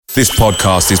This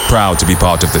podcast is proud to be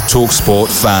part of the TalkSport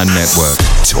Fan Network.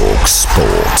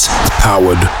 TalkSport.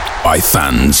 Powered by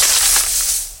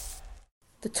fans.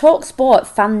 The TalkSport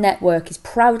Fan Network is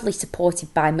proudly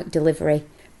supported by McDelivery,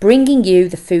 bringing you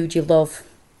the food you love.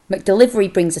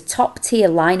 McDelivery brings a top-tier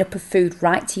lineup of food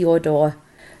right to your door.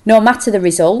 No matter the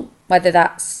result, whether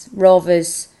that's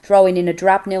Rovers throwing in a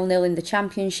drab 0-0 in the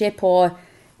Championship or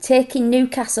taking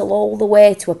Newcastle all the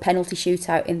way to a penalty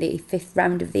shootout in the 5th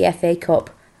round of the FA Cup,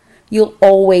 you'll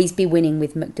always be winning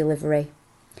with McDelivery.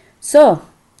 So,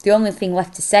 the only thing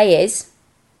left to say is,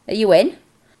 are you in?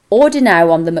 Order now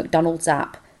on the McDonald's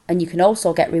app, and you can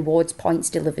also get rewards points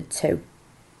delivered too.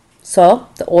 So,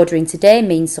 the ordering today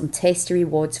means some tasty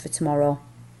rewards for tomorrow.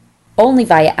 Only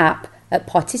via app at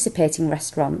participating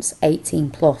restaurants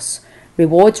 18+.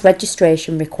 Rewards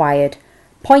registration required.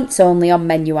 Points only on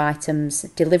menu items.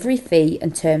 Delivery fee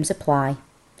and terms apply.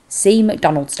 See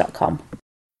mcdonalds.com.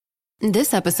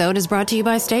 This episode is brought to you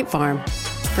by State Farm.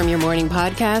 From your morning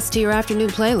podcast to your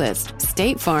afternoon playlist,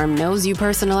 State Farm knows you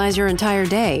personalize your entire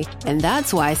day. And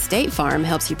that's why State Farm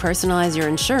helps you personalize your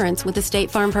insurance with the State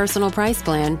Farm Personal Price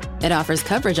Plan. It offers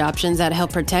coverage options that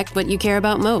help protect what you care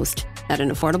about most at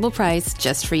an affordable price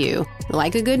just for you.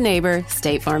 Like a good neighbor,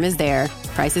 State Farm is there.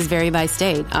 Prices vary by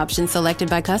state. Options selected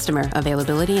by customer.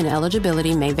 Availability and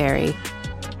eligibility may vary.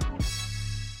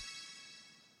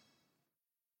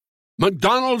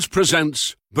 McDonald's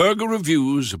presents Burger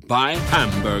Reviews by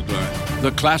Hamburglar,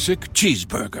 the classic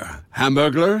cheeseburger.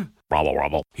 Hamburglar? Rubble,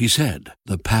 rubble. He said,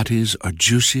 the patties are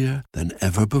juicier than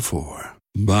ever before.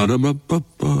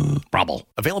 Ba-da-ba-ba-ba. Rubble.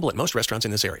 Available at most restaurants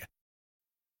in this area.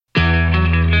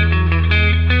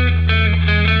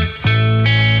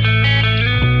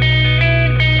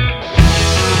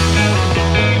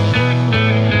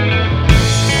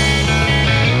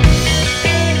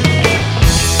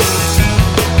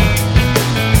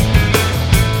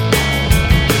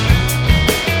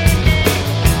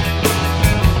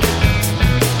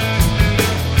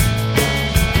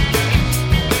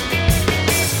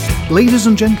 Ladies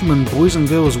and gentlemen, boys and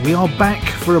girls, we are back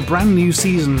for a brand new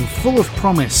season full of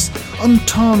promise,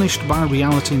 untarnished by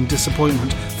reality and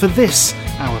disappointment, for this,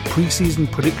 our pre-season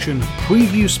prediction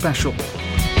preview special.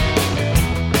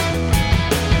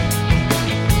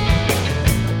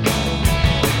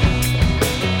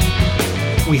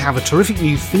 We have a terrific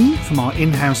new theme from our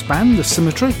in-house band, The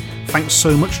Symmetry. Thanks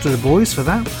so much to the boys for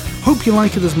that. Hope you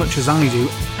like it as much as I do,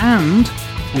 and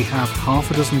we have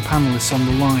half a dozen panellists on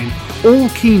the line, all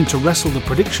keen to wrestle the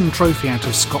prediction trophy out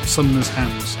of Scott Sumner's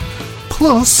hands.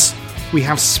 Plus, we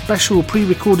have special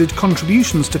pre-recorded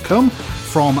contributions to come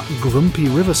from Grumpy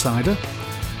Riversider,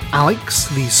 Alex,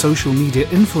 the social media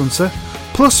influencer,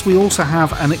 plus we also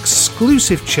have an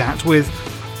exclusive chat with,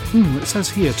 it says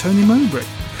here, Tony Mowbray.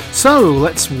 So,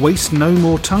 let's waste no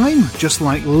more time, just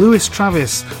like Lewis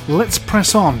Travis, let's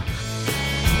press on.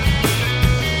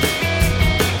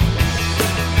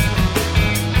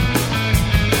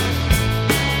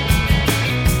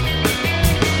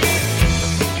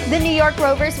 The New York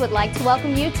Rovers would like to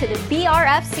welcome you to the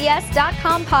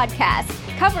BRFCS.com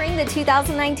podcast, covering the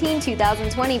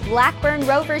 2019-2020 Blackburn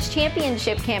Rovers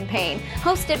Championship campaign,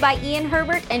 hosted by Ian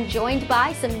Herbert and joined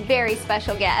by some very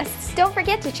special guests. Don't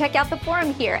forget to check out the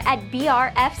forum here at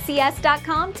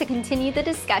BRFCS.com to continue the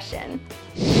discussion.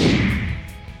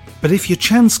 But if your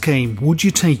chance came, would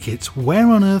you take it? Where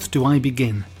on earth do I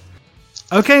begin?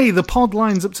 Okay, the pod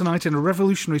lines up tonight in a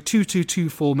revolutionary 2-2-2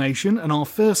 formation, and our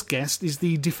first guest is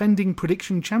the defending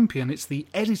prediction champion. It's the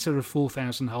editor of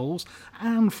 4,000 Holes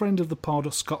and friend of the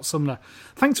pod, Scott Sumner.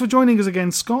 Thanks for joining us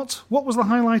again, Scott. What was the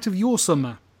highlight of your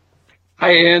summer?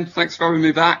 Hi Ian, thanks for having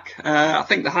me back. I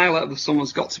think the highlight of the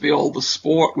summer's got to be all the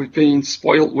sport we've been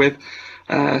spoilt with.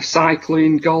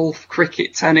 Cycling, golf,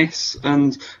 cricket, tennis,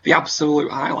 and the absolute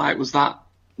highlight was that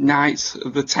night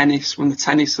of the tennis, when the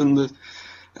tennis and the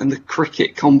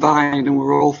cricket combined and we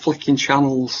were all flicking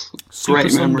channels. Super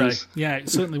Great Sunday. memories. Yeah, it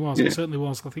certainly was. Yeah. It certainly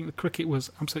was. I think the cricket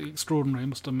was absolutely extraordinary, I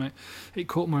must admit. It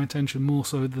caught my attention more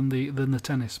so than the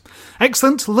tennis.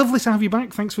 Excellent. Lovely to have you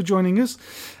back. Thanks for joining us.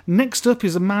 Next up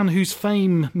is a man whose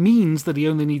fame means that he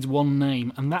only needs one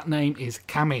name, and that name is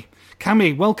Cammy.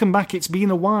 Cammy, welcome back. It's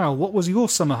been a while. What was your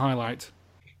summer highlight?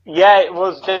 Yeah, it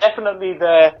was definitely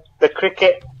the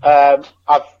cricket. I've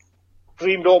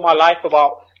dreamed all my life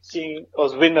about seeing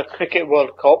us win the Cricket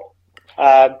World Cup.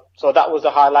 So that was a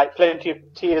highlight. Plenty of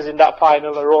tears in that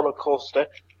final, a roller coaster.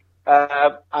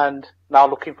 And now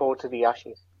looking forward to the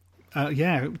Ashes.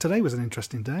 Yeah, today was an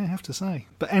interesting day, I have to say.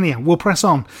 But anyhow, we'll press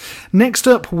on. Next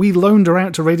up, we loaned her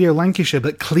out to Radio Lancashire,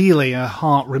 but clearly her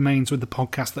heart remains with the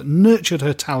podcast that nurtured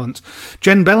her talent.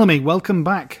 Jen Bellamy, welcome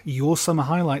back. Your summer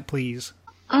highlight, please.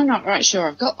 I'm not right sure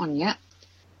I've got one yet.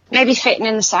 Maybe fitting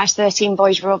in the size 13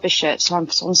 boys rubbish shirt so I'm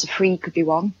sponsor free could be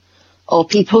one. Or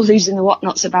people losing the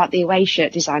whatnots about the away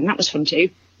shirt design. That was fun too.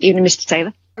 Even Mr.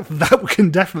 Taylor. That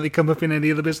can definitely come up in any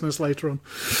other business later on.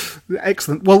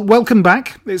 Excellent. Well, welcome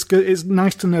back. It's good. It's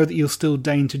nice to know that you'll still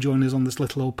deign to join us on this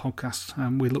little old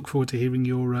podcast. We look forward to hearing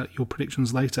your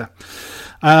predictions later.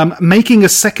 Making a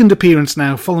second appearance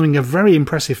now, following a very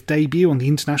impressive debut on the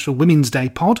International Women's Day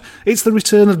pod, it's the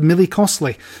return of Millie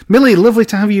Costley. Millie, lovely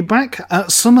to have you back.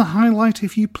 Summer highlight,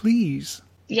 if you please.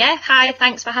 Yeah, hi,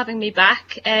 thanks for having me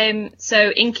back. So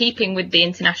in keeping with the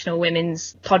International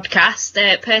Women's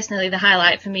podcast, personally the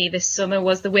highlight for me this summer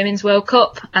was the Women's World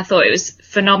Cup. I thought it was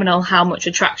phenomenal how much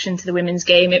attraction to the women's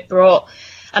game it brought,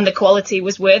 and the quality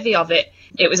was worthy of it.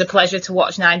 It was a pleasure to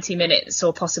watch 90 minutes,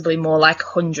 or possibly more like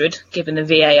 100, given the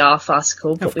VAR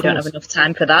farcical, but we don't have enough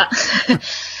time for that.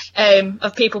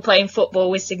 Of people playing football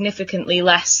with significantly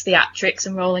less theatrics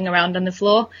and rolling around on the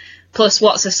floor. Plus,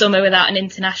 what's a summer without an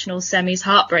international semis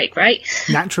heartbreak, right?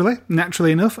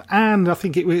 Naturally enough. And I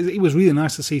think it was really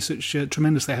nice to see such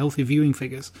tremendously healthy viewing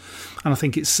figures. And I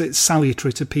think it's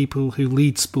salutary to people who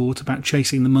lead sport about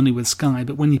chasing the money with Sky.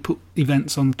 But when you put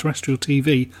events on terrestrial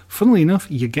TV, funnily enough,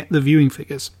 you get the viewing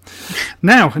figures.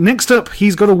 Now, next up,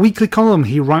 he's got a weekly column.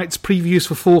 He writes previews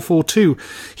for 442.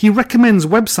 He recommends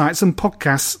websites and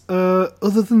podcasts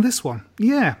other than this one.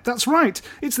 Yeah, that's right.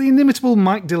 It's the inimitable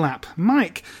Mike Delap.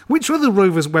 Mike, which other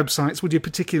Rovers websites would you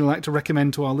particularly like to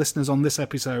recommend to our listeners on this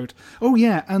episode? Oh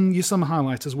yeah, and your summer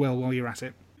highlight as well while you're at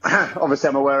it. Obviously,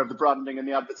 I'm aware of the branding and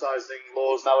the advertising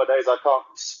laws nowadays. I can't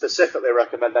specifically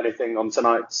recommend anything on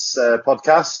tonight's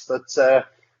podcast, but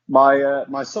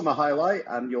my summer highlight,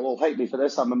 and you'll all hate me for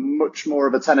this, I'm much more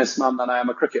of a tennis man than I am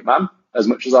a cricket man. As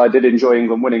much as I did enjoy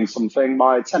England winning something,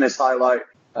 my tennis highlight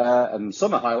and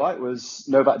summer highlight was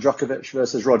Novak Djokovic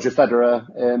versus Roger Federer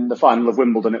in the final of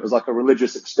Wimbledon. It was like a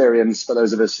religious experience for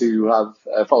those of us who have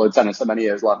followed tennis for many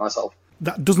years, like myself.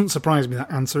 That doesn't surprise me,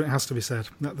 that answer, it has to be said.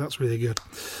 That's really good.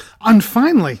 And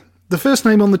finally, the first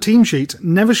name on the team sheet,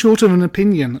 never short of an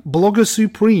opinion, Blogger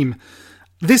Supreme.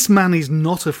 This man is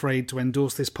not afraid to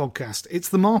endorse this podcast. It's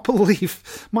the Marple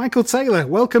Leaf. Michael Taylor,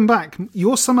 welcome back.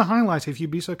 Your summer highlight, if you'd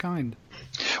be so kind.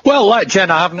 Well, like Jen,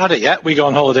 I haven't had it yet. We go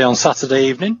on holiday on Saturday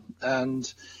evening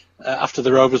and after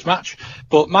the Rovers match.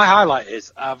 But my highlight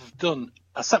is I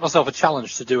set myself a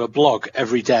challenge to do a blog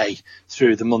every day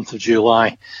through the month of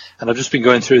July. And I've just been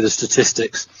going through the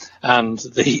statistics. And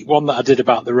the one that I did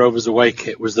about the Rovers away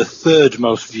kit was the third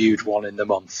most viewed one in the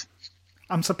month.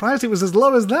 I'm surprised it was as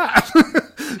low as that.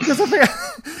 Because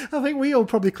I think we all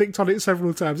probably clicked on it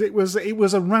several times. It was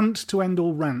a rant to end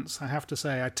all rants, I have to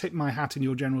say. I tip my hat in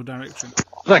your general direction.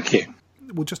 Thank you.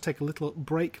 We'll just take a little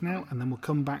break now, and then we'll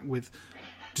come back with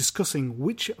discussing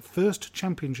which first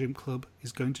championship club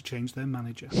is going to change their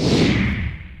manager.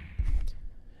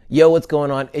 Yo, what's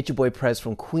going on? It's your boy Prez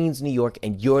from Queens, New York,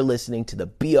 and you're listening to the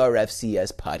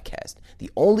BRFCS podcast,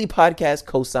 the only podcast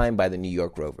co-signed by the New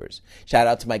York Rovers. Shout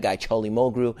out to my guy Charlie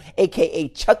Mulgrew, a.k.a.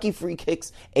 Chucky Free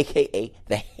Kicks, a.k.a.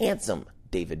 the handsome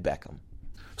David Beckham.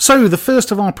 So, the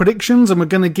first of our predictions, and we're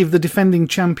going to give the defending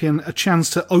champion a chance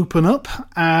to open up.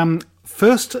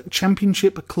 First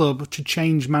championship club to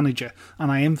change manager,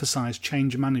 and I emphasise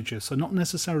change manager, so not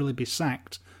necessarily be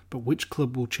sacked, but which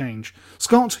club will change?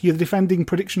 Scott, you're the defending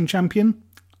prediction champion.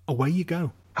 Away you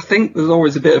go. I think there's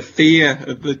always a bit of fear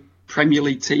of the Premier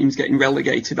League teams getting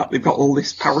relegated, that they've got all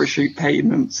this parachute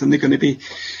payments and they're going to be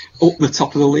up the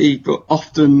top of the league, but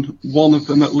often one of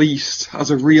them at least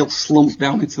has a real slump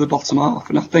down into the bottom half.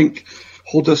 And I think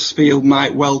Huddersfield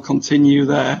might well continue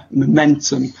their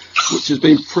momentum, which has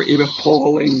been pretty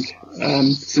appalling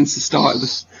since the start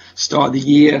of the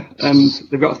year. And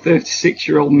they've got a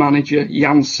 36-year-old manager,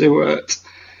 Jan Sewert,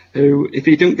 who, if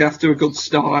he don't get off to a good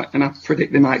start, and I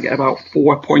predict they might get about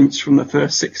 4 points from the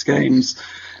first 6 games,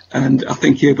 and I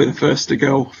think he'll be the first to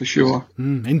go for sure.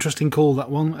 Interesting call, that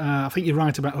one. I think you're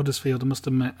right about Huddersfield, I must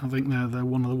admit. I think they're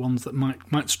one of the ones that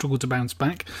might struggle to bounce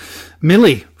back.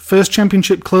 Millie, first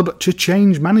championship club to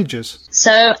change managers.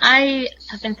 So I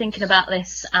have been thinking about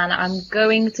this, and I'm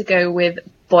going to go with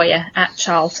Boyer at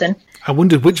Charlton. I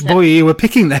wondered which Boyer you were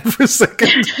picking there for a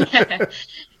second.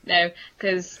 No,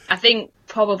 because I think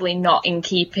probably not in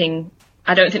keeping.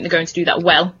 I don't think they're going to do that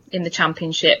well in the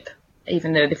championship,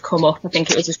 even though they've come up. I think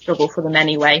it was a struggle for them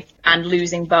anyway. And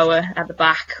losing Bower at the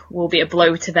back will be a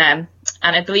blow to them.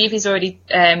 And I believe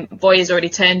Boyer's already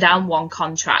turned down one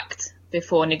contract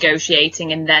before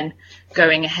negotiating and then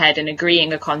going ahead and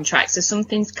agreeing a contract. So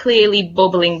something's clearly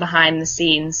bubbling behind the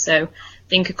scenes. So I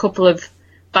think a couple of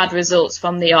bad results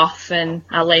from the off, and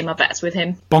I'll lay my bets with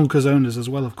him. Bonkers owners as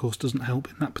well, of course, doesn't help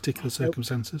in that particular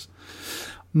circumstances.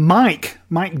 Mike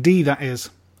D, that is.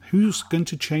 Who's going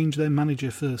to change their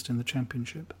manager first in the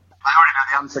Championship? I already know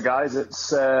the answer, guys. It's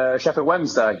Sheffield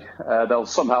Wednesday. They'll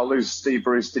somehow lose Steve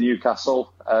Bruce to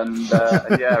Newcastle, and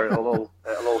yeah, it'll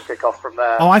all kick off from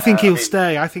there. Oh, I think he'll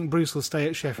stay. I think Bruce will stay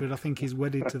at Sheffield. I think he's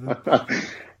wedded to them.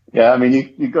 Yeah, I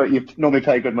mean, you normally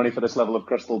pay good money for this level of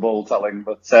crystal ball telling,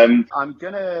 but I'm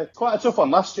gonna quite a tough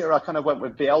one. Last year, I kind of went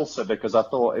with Bielsa because I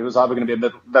thought it was either going to be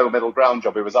a middle ground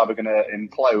job. It was either going to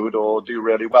implode or do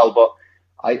really well. But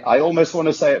I almost want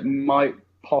to say it might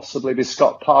possibly be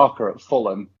Scott Parker at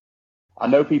Fulham. I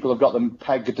know people have got them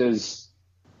pegged as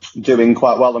doing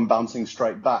quite well and bouncing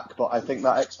straight back, but I think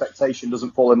that expectation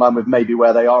doesn't fall in line with maybe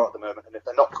where they are at the moment. And if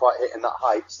they're not quite hitting that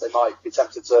heights, they might be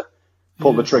tempted to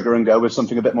pull the trigger and go with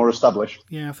something a bit more established.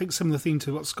 Yeah, I think similar theme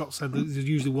to what Scott said, that there's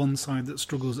usually one side that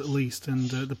struggles at least, and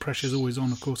the pressure's always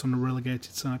on, of course, on the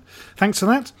relegated side. Thanks for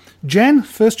that. Jen,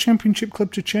 first Championship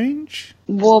club to change?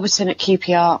 Warburton at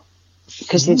QPR,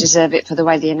 because they deserve it for the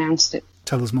way they announced it.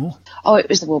 Tell us more. Oh, it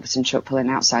was the Warburton truck pulling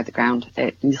outside the ground.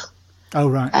 Oh,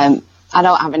 right. I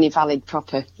don't have any valid,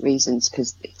 proper reasons,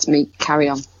 because it's me. Carry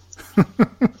on.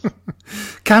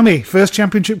 Cammy, first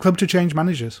Championship club to change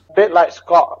managers. A bit like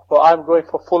Scott, but I'm going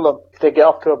for Fulham. If they get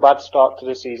off to a bad start to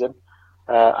the season,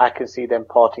 I can see them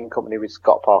parting company with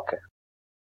Scott Parker.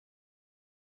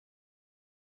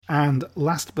 And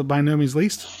last but by no means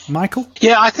least, Michael?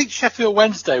 Yeah, I think Sheffield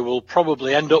Wednesday will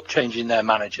probably end up changing their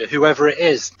manager, whoever it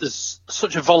is. There's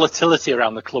such a volatility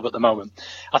around the club at the moment.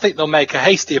 I think they'll make a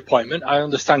hasty appointment. I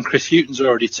understand Chris Hughton's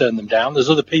already turned them down. There's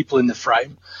other people in the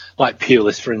frame, like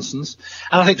Pulis, for instance.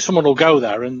 And I think someone will go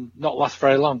there and not last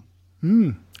very long.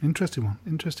 Interesting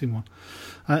one.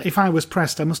 If I was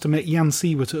pressed, I must admit Jan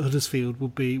Siewert at Huddersfield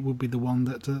would be the one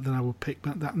that I would pick,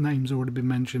 but that name's already been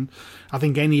mentioned. I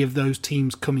think any of those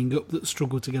teams coming up that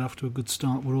struggle to get off to a good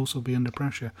start will also be under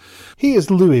pressure. Here's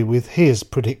Louis with his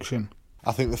prediction.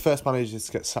 I think the first manager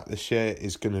to get sacked this year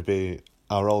is going to be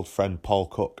our old friend Paul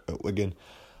Cook at Wigan.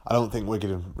 I don't think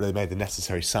Wigan have really made the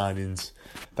necessary signings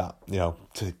that,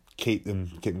 to keep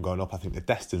them going up. I think they're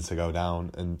destined to go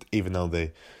down, and even though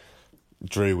they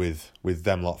drew with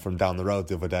them lot from down the road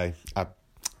the other day, I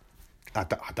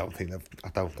don't think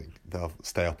they'll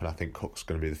stay up, and I think Cook's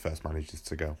going to be the first manager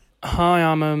to go. Hi,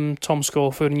 I'm Tom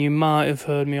Scorford, and you might have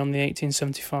heard me on the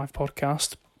 1875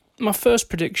 podcast. My first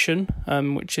prediction,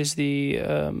 which is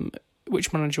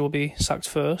which manager will be sacked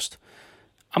first,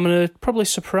 I'm going to probably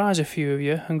surprise a few of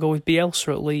you and go with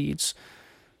Bielsa at Leeds.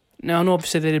 Now, I know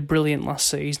obviously they did brilliant last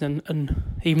season, and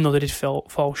even though they did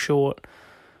fall short,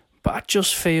 but I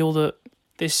just feel that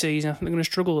this season, I think they're going to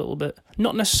struggle a little bit.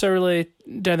 Not necessarily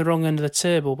down the wrong end of the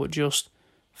table, but just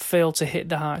fail to hit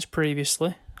the heights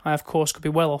previously. I, of course, could be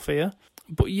well off here.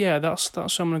 But yeah, that's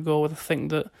what I'm going to go with. I think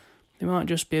that they might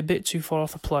just be a bit too far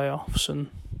off the playoffs,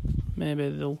 and maybe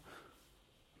they'll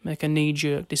make a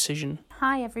knee-jerk decision.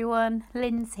 Hi everyone,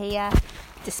 Lynn's here.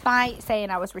 Despite saying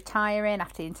I was retiring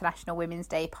after the International Women's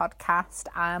Day podcast,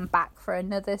 I'm back for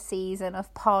another season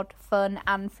of pod, fun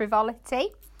and frivolity.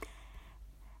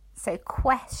 So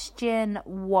question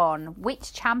 1,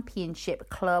 which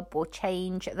Championship club will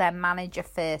change their manager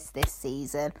first this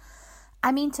season?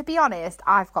 I mean, to be honest,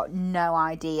 I've got no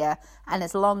idea, and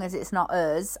as long as it's not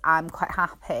us, I'm quite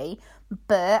happy.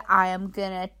 But I am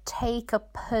going to take a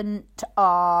punt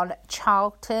on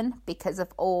Charlton because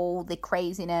of all the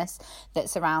craziness that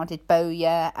surrounded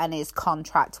Bowyer and his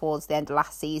contract towards the end of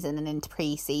last season and into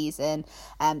pre-season.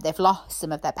 They've lost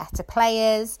some of their better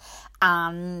players,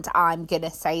 and I'm going to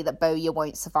say that Bowyer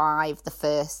won't survive the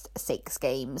first 6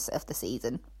 games of the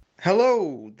season.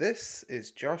 Hello, this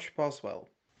is Josh Boswell.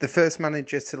 The first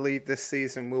manager to leave this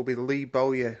season will be Lee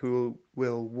Bowyer, who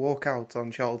will walk out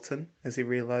on Charlton as he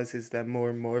realises they're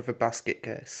more and more of a basket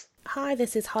case. Hi,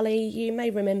 this is Holly. You may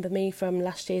remember me from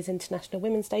last year's International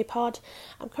Women's Day pod.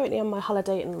 I'm currently on my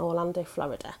holiday in Orlando,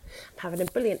 Florida. I'm having a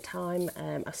brilliant time.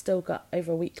 I've still got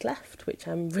over a week left, which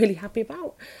I'm really happy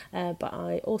about. But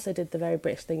I also did the very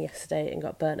British thing yesterday and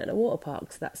got burnt at a water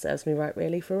park, so that serves me right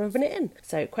really for rubbing it in.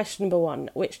 So question number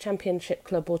 1, which Championship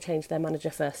club will change their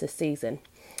manager first this season?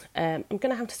 I'm going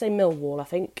to have to say Millwall, I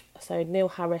think. So Neil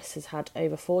Harris has had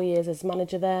over 4 years as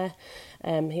manager there.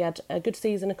 He had a good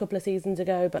season a couple of seasons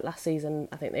ago, but last season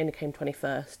I think they only came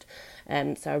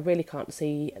 21st. So I really can't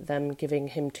see them giving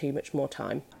him too much more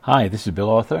time. Hi, this is Bill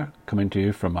Arthur, coming to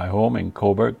you from my home in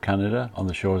Cobourg, Canada, on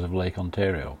the shores of Lake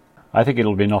Ontario. I think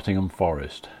it'll be Nottingham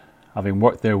Forest. Having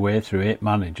worked their way through 8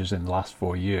 managers in the last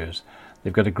 4 years,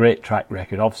 they've got a great track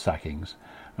record of sackings,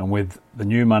 and with the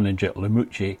new manager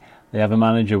Lamucci, they have a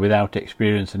manager without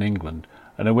experience in England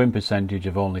and a win percentage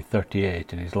of only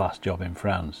 38 in his last job in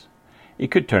France. He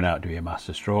could turn out to be a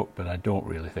masterstroke, but I don't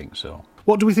really think so.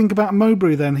 What do we think about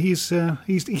Mowbray then? He's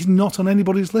not on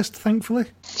anybody's list, thankfully.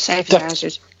 Safe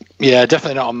houses. Yeah,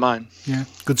 definitely not on mine. Yeah,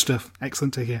 good stuff.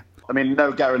 Excellent to hear. I mean,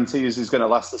 no guarantees he's going to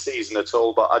last the season at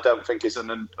all, but I don't think he's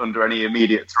under any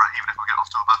immediate threat, even if we get off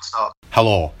to a bad start.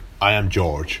 Hello, I am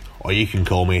George, or you can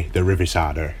call me the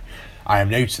Riversider. I am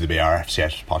new to the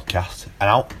BRFCS podcast,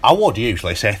 and I would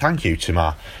usually say thank you to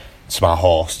my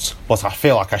hosts, but I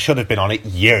feel like I should have been on it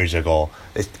years ago.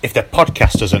 If the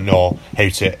podcast doesn't know how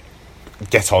to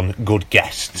get on good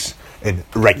guests and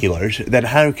regulars, then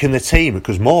how can the team?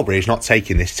 Because Mowbray is not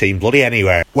taking this team bloody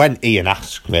anywhere. When Ian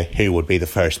asked me who would be the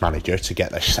first manager to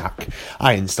get the sack,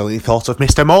 I instantly thought of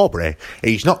Mr. Mowbray.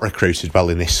 He's not recruited well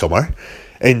in this summer,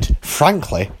 and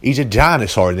frankly, he's a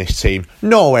dinosaur in this team,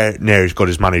 nowhere near as good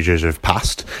as managers have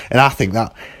passed, and I think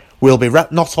that we'll be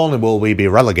not only will we be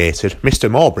relegated, Mr.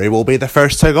 Mowbray will be the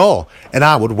first to go, and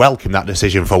I would welcome that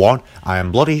decision for one. I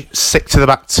am bloody sick to the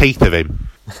back teeth of him.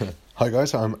 Hi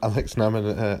guys, I'm Alex and I'm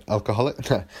an alcoholic.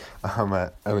 I'm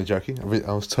only joking.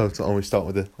 I was told to always start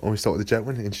with the joke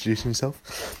when introducing yourself.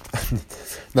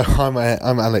 No, I'm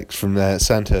Alex from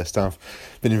Sandhurst. I've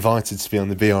been invited to be on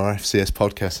the BRFCS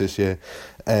podcast this year.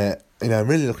 I'm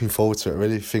really looking forward to it. I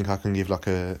really think I can give like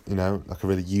a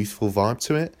really youthful vibe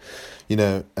to it.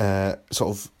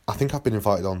 I think I've been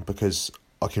invited on because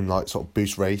I can sort of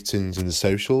boost ratings in the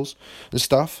socials and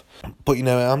stuff. But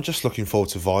I'm just looking forward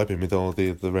to vibing with all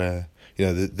the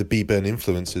B-Burn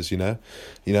influencers.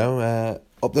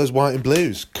 Up those white and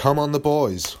blues. Come on, the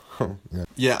boys.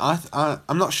 Yeah,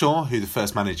 I'm not sure who the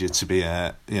first manager to be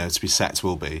sacked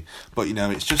will be, but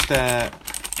it's just I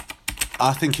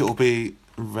think it will be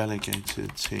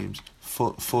relegated teams.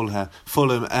 Fulham.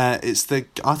 I think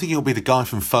it'll be the guy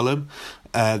from Fulham.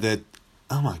 Oh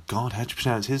my God, how do you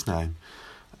pronounce his name?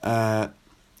 Oh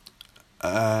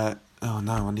no,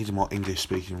 I need a more English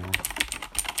speaking one.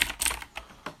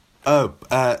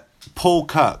 Paul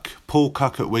Cook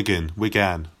at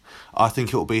Wigan. I think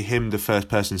it'll be him, the first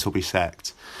person to be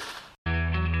sacked.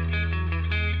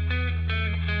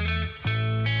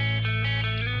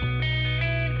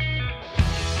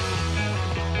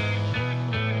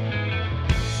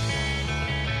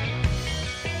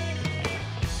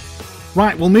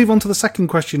 Right, we'll move on to the second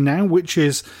question now, which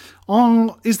is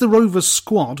the Rovers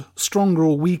squad stronger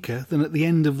or weaker than at the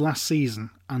end of last season?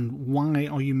 And why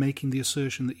are you making the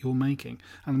assertion that you're making?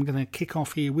 And I'm going to kick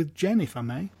off here with Jen, if I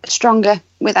may. Stronger,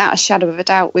 without a shadow of a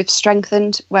doubt. We've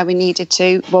strengthened where we needed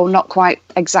to. Well, not quite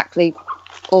exactly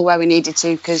all where we needed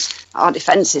to, because our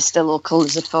defence is still all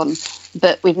colours of fun.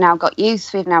 But we've now got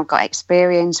youth, we've now got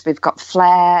experience, we've got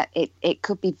flair. It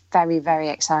could be very, very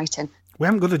exciting. We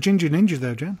haven't got a ginger ninja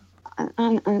though, Jen.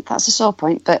 And that's a sore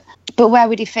point, but where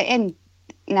would he fit in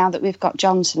now that we've got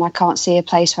Johnson? I can't see a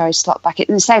place where he'd slot back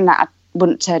in. Saying that, I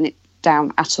wouldn't turn it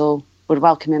down at all. Would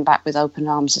welcome him back with open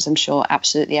arms, as I'm sure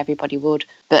absolutely everybody would.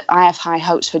 But I have high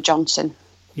hopes for Johnson.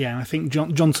 Yeah, I think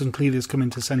Johnson clearly is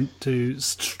coming to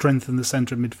strengthen the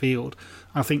centre of midfield.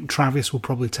 I think Travis will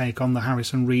probably take on the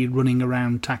Harrison Reed running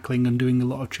around, tackling and doing a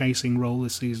lot of chasing role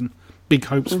this season. Big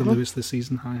hopes for Lewis this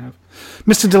season, I have.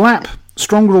 Mr. Delap,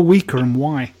 stronger or weaker, and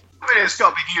why? I mean, it's got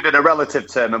to be viewed in a relative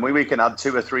term, and we can add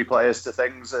 2 or 3 players to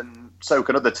things, and so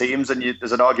can other teams, and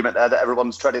there's an argument there that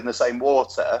everyone's treading the same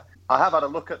water. I have had a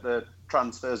look at the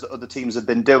transfers that other teams have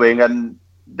been doing, and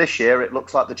this year it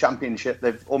looks like the Championship,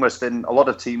 they've almost been, a lot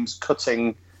of teams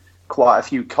cutting quite a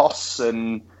few costs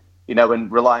and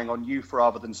relying on youth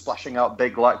rather than splashing out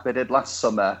big like they did last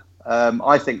summer.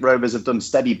 I think Rovers have done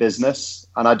steady business,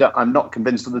 and I'm not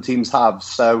convinced other teams have,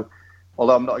 so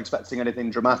although I'm not expecting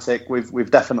anything dramatic, we've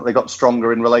definitely got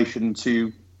stronger in relation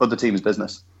to other teams'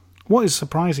 business. What is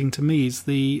surprising to me is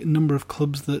the number of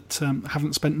clubs that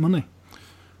haven't spent money,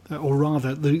 or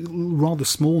rather, the rather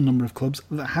small number of clubs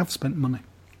that have spent money.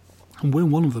 And we're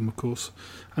one of them, of course.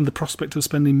 And the prospect of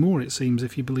spending more, it seems,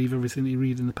 if you believe everything that you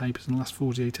read in the papers in the last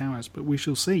 48 hours. But we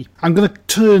shall see. I'm going to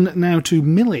turn now to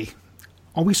Millie.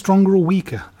 Are we stronger or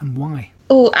weaker, and why?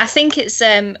 Oh, I think it's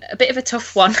a bit of a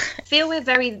tough one. I feel we're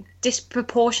very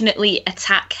disproportionately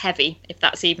attack heavy, if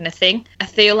that's even a thing. I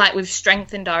feel like we've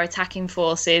strengthened our attacking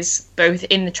forces, both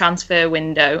in the transfer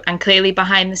window and clearly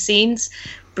behind the scenes.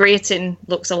 Brereton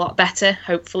looks a lot better,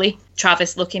 hopefully.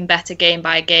 Travis looking better game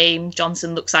by game.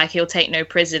 Johnson looks like he'll take no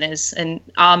prisoners. And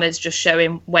Armour's just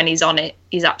showing when he's on it,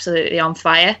 he's absolutely on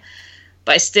fire.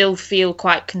 But I still feel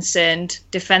quite concerned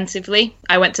defensively.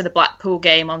 I went to the Blackpool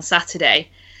game on Saturday,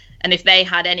 and if they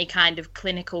had any kind of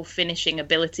clinical finishing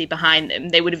ability behind them,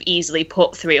 they would have easily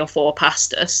put 3 or 4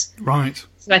 past us. Right.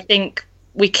 So I think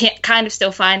we kind of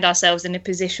still find ourselves in a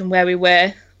position where we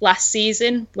were last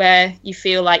season, where you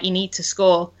feel like you need to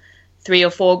score 3 or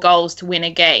 4 goals to win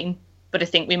a game. but I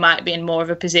think we might be in more of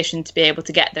a position to be able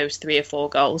to get those 3 or 4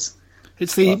 goals.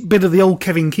 It's the bit of the old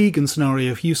Kevin Keegan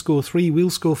scenario. If you score 3,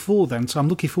 we'll score 4 then. So I'm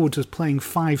looking forward to playing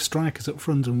 5 strikers up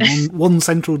front and one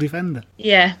central defender.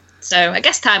 Yeah, so I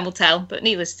guess time will tell, but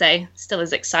needless to say, still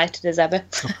as excited as ever.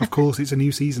 Of course, it's a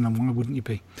new season, and why wouldn't you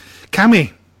be?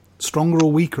 Cammy, stronger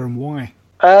or weaker, and why?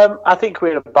 I think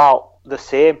we're about the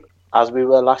same as we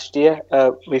were last year.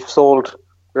 We've sold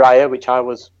Raya, which I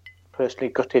was personally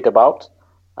gutted about,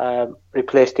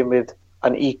 replaced him with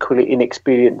an equally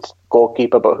inexperienced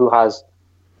goalkeeper, but who has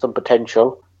some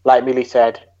potential. Like Millie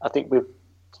said, I think we've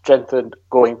strengthened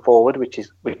going forward, which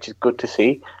is good to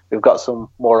see. We've got some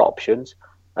more options.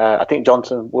 I think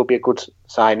Johnson will be a good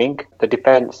signing. The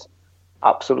defence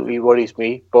absolutely worries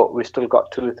me, but we've still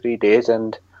got 2 or 3 days,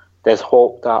 and there's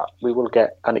hope that we will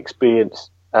get an experienced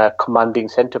commanding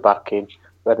centre-back in,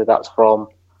 whether that's from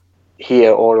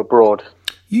here or abroad.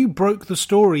 You broke the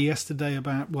story yesterday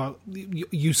about, well,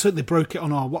 you certainly broke it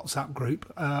on our WhatsApp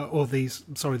group,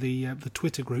 the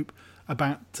Twitter group,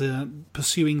 about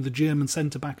pursuing the German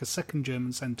centre-back, a second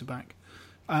German centre-back.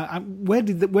 Where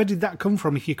did that come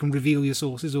from, if you can reveal your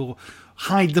sources or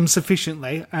hide them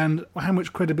sufficiently, and how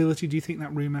much credibility do you think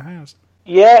that rumour has?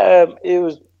 Yeah,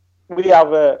 we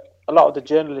have a lot of the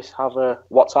journalists have a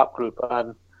WhatsApp group,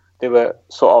 and they were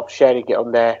sort of sharing it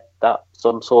on there that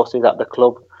some sources at the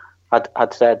club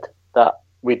had said that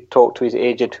we'd talked to his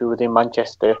agent who was in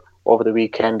Manchester over the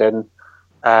weekend, and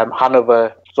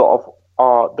Hanover sort of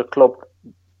are the club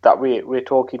that we're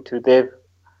talking to. They've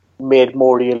made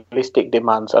more realistic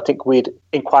demands. I think we'd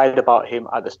inquired about him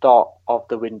at the start of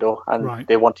the window, and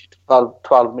they wanted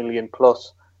 12 million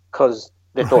plus, because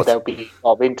they thought there would be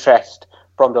of interest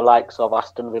from the likes of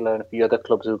Aston Villa and a few other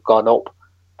clubs who've gone up.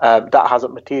 That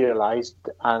hasn't materialised,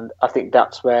 and I think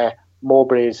that's where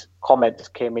Mowbray's comments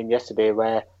came in yesterday,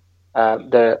 where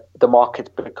the market's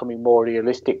becoming more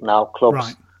realistic now.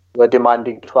 Clubs were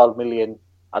demanding 12 million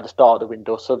at the start of the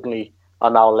window, suddenly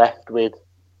are now left with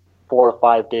 4 or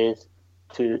 5 days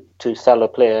to sell a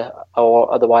player,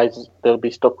 or otherwise they'll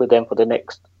be stuck with them for the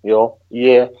next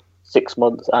year, 6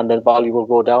 months, and then value will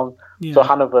go down. Yeah. So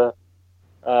Hanover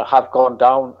have gone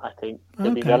down, I think.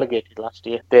 They've been relegated last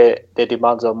year. Their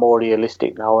demands are more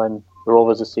realistic now, and the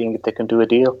Rovers are seeing if they can do a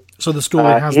deal. So the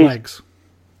story has legs.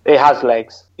 It has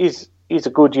legs. He's a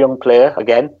good young player,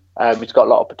 again. He's got a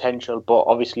lot of potential, but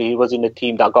obviously he was in a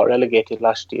team that got relegated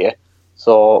last year.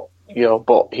 So,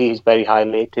 but he's very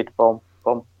highly rated from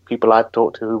people I've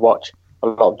talked to who watch a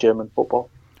lot of German football.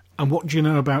 And what do you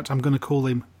know about, I'm going to call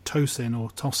him Tosin or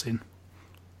Tosin?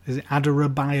 Is it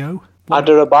Adarabayo?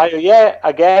 Adarabayo, yeah.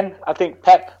 Again, I think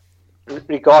Pep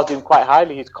regards him quite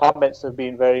highly. His comments have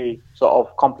been very sort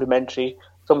of complimentary.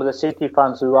 Some of the City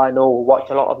fans who I know watch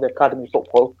a lot of the academy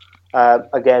football,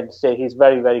 again, say he's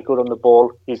very, very good on the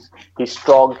ball. He's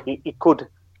strong. He could.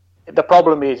 The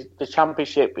problem is the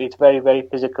Championship is very, very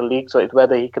physical league, so it's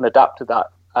whether he can adapt to that.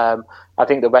 I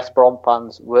think the West Brom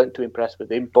fans weren't too impressed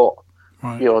with him, but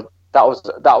that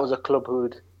was a club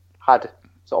who'd had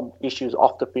some issues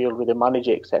off the field with the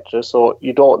manager, etc. So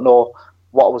you don't know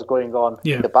what was going on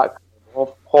in the back.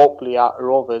 Hopefully at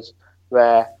Rovers,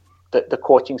 where the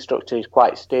coaching structure is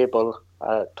quite stable,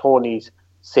 Tony's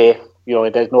safe.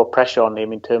 There's no pressure on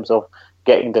him in terms of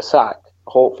getting the sack.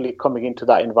 Hopefully, coming into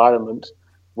that environment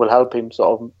will help him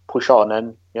sort of push on,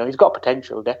 and he's got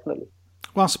potential, definitely.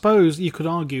 Well, I suppose you could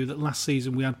argue that last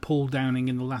season we had Paul Downing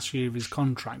in the last year of his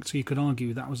contract, so you could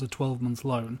argue that was a 12-month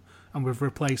loan, and we've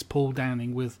replaced Paul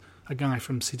Downing with a guy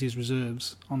from City's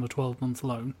reserves on a 12-month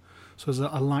loan. So as a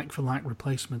like-for-like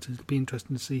replacement, it'd be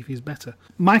interesting to see if he's better.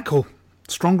 Michael,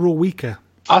 stronger or weaker?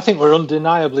 I think we're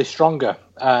undeniably stronger,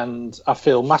 and I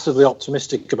feel massively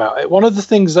optimistic about it. One of the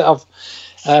things that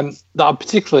I'm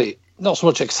particularly not so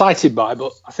much excited by,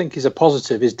 but I think is a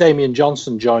positive, is Damian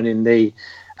Johnson joining the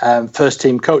first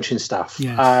team coaching staff.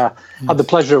 Yes. Had the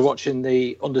pleasure of watching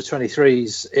the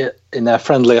under-23s in their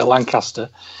friendly at Lancaster,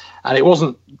 and it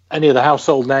wasn't any of the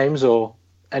household names or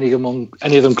any of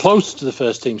them close to the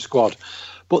first team squad,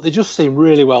 but they just seemed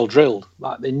really well drilled.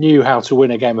 Like they knew how to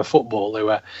win a game of football. They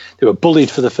were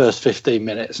bullied for the first 15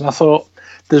 minutes, and I thought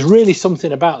there's really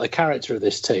something about the character of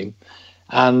this team,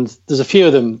 and there's a few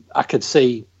of them I could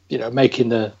see making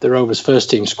the Rovers first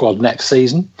team squad next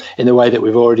season in the way that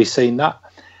we've already seen that.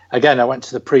 Again, I went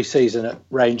to the pre-season at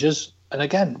Rangers, and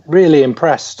again, really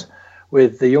impressed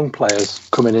with the young players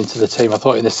coming into the team. I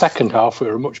thought in the second half we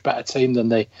were a much better team than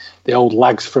the old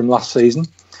lags from last season.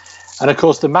 And of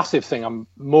course, the massive thing I'm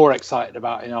more excited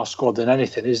about in our squad than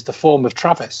anything is the form of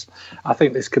Travis. I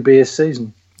think this could be his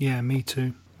season. Yeah, me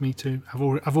too. me too.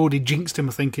 I've already jinxed him,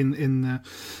 I think, in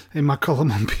my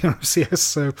column on PRFCS.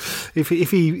 So if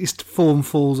his form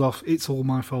falls off, it's all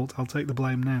my fault. I'll take the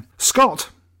blame now. Scott,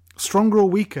 stronger or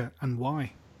weaker, and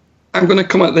why? I'm going to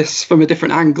come at this from a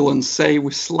different angle and say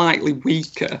we're slightly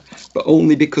weaker, but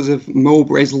only because of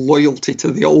Mowbray's loyalty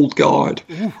to the old guard.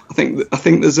 Ooh. I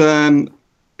think there's a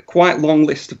quite long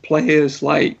list of players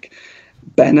like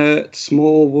Bennett,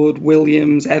 Smallwood,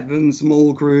 Williams, Evans,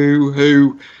 Mulgrew,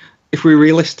 who, if we're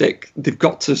realistic, they've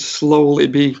got to slowly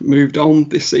be moved on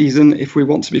this season if we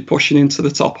want to be pushing into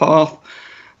the top half.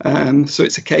 So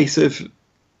it's a case of,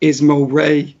 is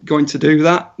Mowbray going to do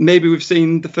that? Maybe we've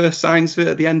seen the first signs of it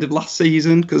at the end of last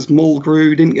season because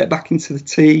Mulgrew didn't get back into the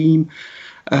team.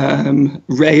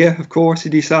 Raya, of course, he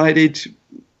decided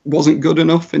wasn't good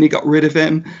enough and he got rid of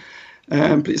him.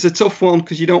 But it's a tough one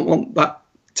because you don't want that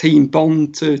team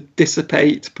bond to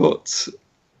dissipate. But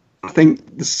I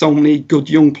think there's so many good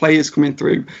young players coming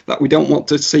through that we don't want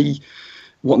to see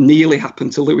what nearly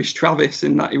happened to Lewis Travis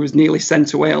in that he was nearly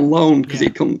sent away on loan because he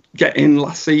couldn't get in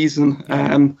last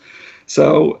season.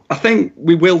 So I think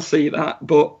we will see that,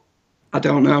 but I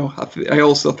don't know. I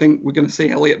also think we're going to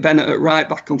see Elliot Bennett at right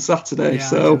back on Saturday.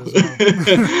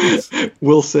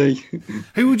 We'll see.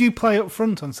 Who would you play up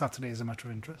front on Saturday as a matter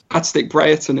of interest? I'd stick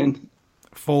Brereton in.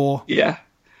 For? Yeah.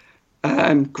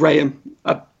 Graham,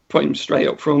 I'd put him straight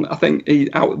up front. I think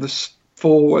he out of the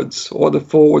forwards, or the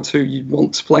forwards who you'd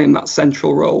want to play in that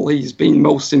central role, he's been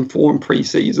most informed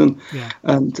pre-season,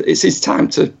 and it's his time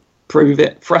to prove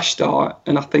it. Fresh start,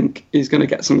 and I think he's going to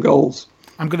get some goals.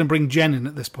 I'm going to bring Jen in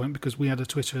at this point because we had a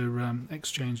Twitter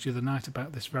exchange the other night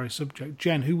about this very subject.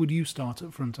 Jen, who would you start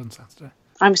up front on Saturday?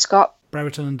 I'm Scott.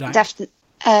 Brereton and Dak.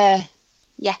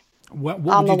 Yeah. What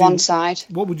on the one side.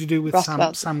 What would you do with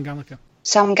Sam Gallagher?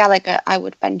 Sam Gallagher, I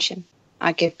would bench him.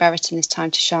 I give Brereton his time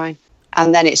to shine.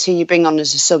 And then it's who you bring on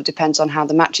as a sub, depends on how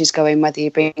the match is going, whether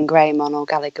you bring Graham on or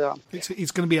Gallagher on. It's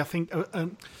going to be, I think,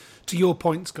 to your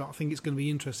point, Scott, I think it's going to be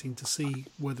interesting to see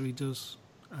whether he does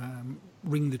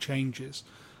ring the changes.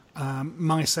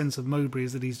 My sense of Mowbray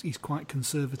is that he's quite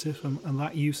conservative, and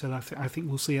like you said, I think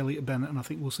we'll see Elliot Bennett, and I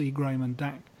think we'll see Graham and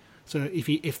Dak. So if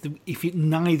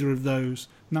neither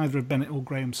of Bennett or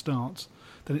Graham starts,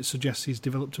 then it suggests he's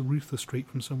developed a ruthless streak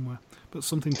from somewhere. But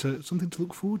something to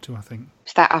look forward to, I think.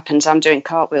 If that happens, I'm doing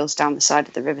cartwheels down the side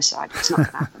of the riverside. It's not going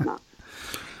to happen, that.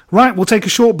 Right, we'll take a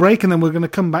short break and then we're going to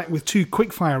come back with 2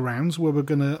 quickfire rounds where we're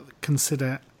going to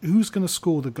consider who's going to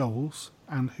score the goals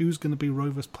and who's going to be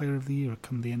Rovers Player of the Year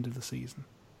come the end of the season.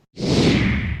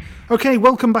 Okay,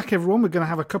 welcome back everyone. We're going to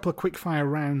have a couple of quickfire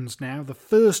rounds now. The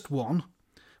first one,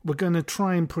 we're going to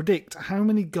try and predict how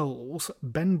many goals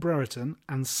Ben Brereton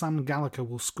and Sam Gallagher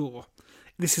will score.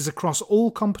 This is across all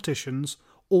competitions,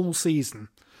 all season.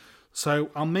 So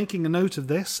I'm making a note of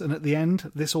this, and at the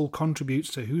end, this all contributes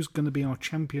to who's going to be our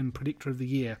champion predictor of the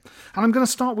year. And I'm going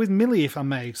to start with Millie, if I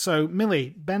may. So,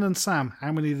 Millie, Ben and Sam,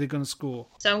 how many are they going to score?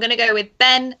 So I'm going to go with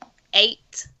Ben,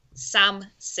 8, Sam,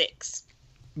 6.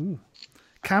 Ooh.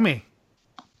 Cammy?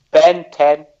 Ben,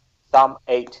 10, Sam,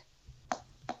 8.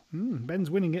 Ben's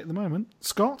winning it at the moment.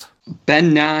 Scott?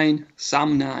 Ben, 9,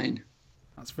 Sam, 9.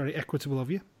 That's very equitable of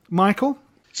you. Michael?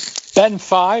 Ben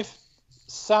 5,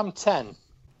 Sam 10.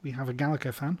 We have a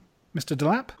Gallagher fan. Mr.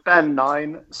 Delap? Ben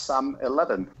 9, Sam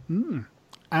 11.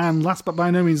 And last but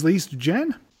by no means least,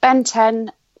 Jen? Ben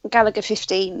 10, Gallagher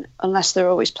 15, unless they're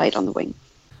always played on the wing.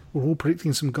 We're all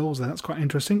predicting some goals there. That's quite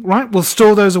interesting. Right, we'll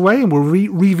store those away and we'll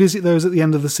revisit those at the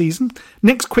end of the season.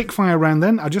 Next quickfire round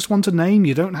then. I just want a name.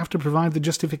 You don't have to provide the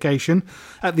justification.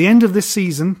 At the end of this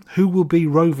season, who will be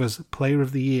Rovers Player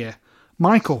of the Year?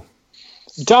 Michael?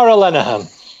 Darragh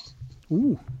Lenihan.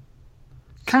 Ooh.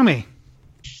 Cammy?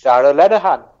 Darragh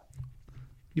Lenihan.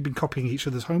 You've been copying each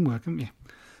other's homework, haven't you?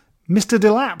 Mr.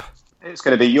 Delap? It's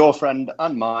going to be your friend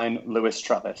and mine, Lewis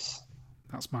Travis.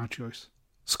 That's my choice.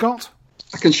 Scott?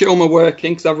 I can show my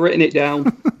working because I've written it down.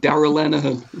 Darragh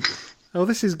Lenihan. Oh,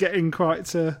 this is getting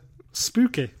quite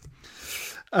spooky.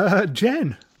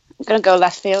 Jen? I'm going to go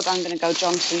left field. I'm going to go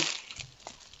Johnson.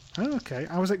 Oh, okay.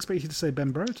 I was expecting you to say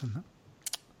Ben Brereton.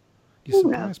 You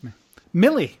surprised me.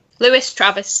 Millie? Lewis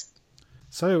Travis.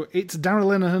 So it's Darragh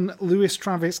Lenihan, Lewis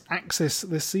Travis axis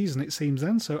this season, it seems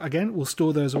then. So again, we'll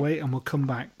store those away and we'll come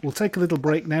back. We'll take a little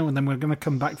break now and then we're going to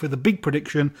come back for the big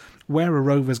prediction, where a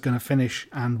Rover's going to finish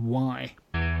and why.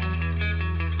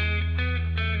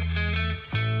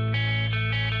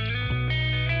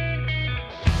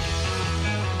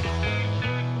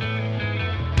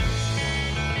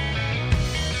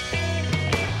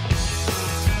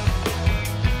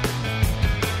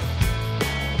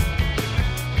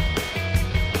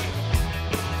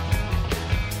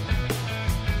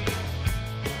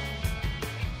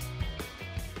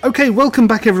 Okay, welcome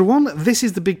back, everyone. This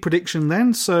is the big prediction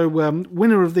then. So,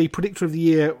 winner of the Predictor of the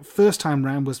Year first time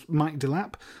round was Mike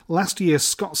Delap. Last year,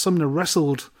 Scott Sumner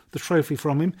wrestled the trophy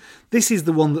from him. This is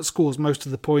the one that scores most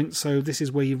of the points, so this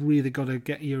is where you've really got to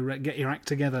get your act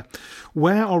together.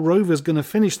 Where are Rovers going to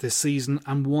finish this season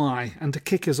and why? And to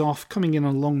kick us off, coming in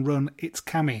on a long run, it's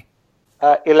Cammy.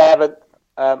 11th.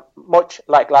 Much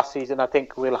like last season, I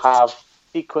think we'll have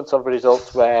sequence of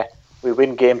results where we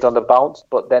win games on the bounce,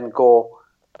 but then go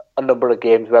a number of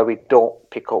games where we don't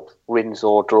pick up wins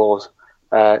or draws.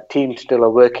 Team's still a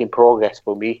work in progress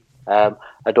for me.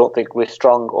 I don't think we're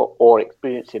strong or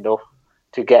experienced enough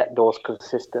to get those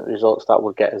consistent results that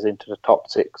will get us into the top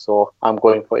 6. So I'm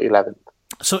going for 11th.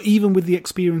 So even with the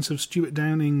experience of Stuart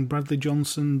Downing, Bradley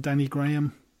Johnson, Danny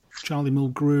Graham, Charlie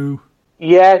Mulgrew...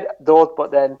 Yeah, those,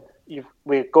 but then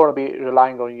we're going to be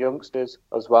relying on youngsters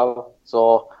as well.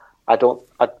 So I don't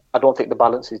think the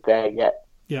balance is there yet.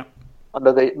 Yeah.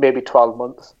 Another maybe 12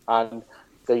 months, and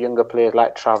the younger players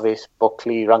like Travis,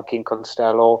 Buckley, Rankin,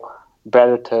 Costello,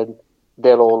 Brereton,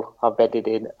 they'll all have bedded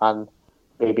in, and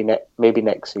maybe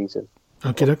next season.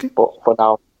 Okay. But for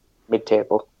now,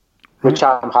 mid-table, which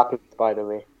I'm happy with, by the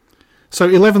way. So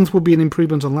 11th will be an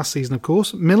improvement on last season, of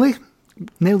course. Millie,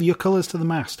 nail your colours to the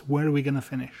mast. Where are we going to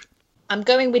finish? I'm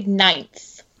going with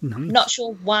 9th. Not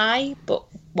sure why, but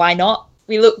why not?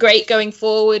 We look great going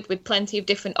forward with plenty of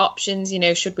different options.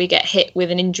 Should we get hit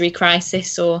with an injury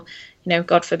crisis or,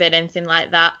 God forbid, anything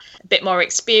like that. A bit more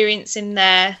experience in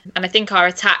there. And I think our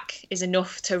attack is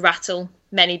enough to rattle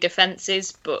many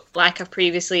defences. But like I've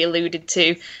previously alluded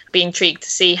to, I'd be intrigued to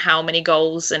see how many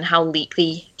goals and how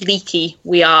leaky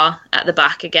we are at the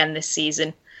back again this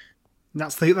season.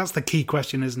 That's the key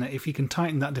question, isn't it? If you can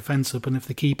tighten that defence up and if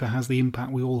the keeper has the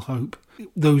impact we all hope,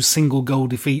 those single goal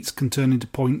defeats can turn into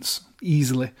points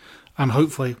easily. And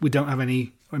hopefully we don't have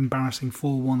any embarrassing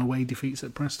 4-1 away defeats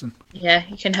at Preston. Yeah,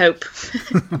 you can hope.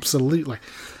 Absolutely.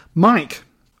 Mike,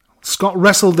 Scott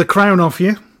wrestled the crown off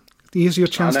you. Here's your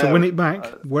chance to win it back.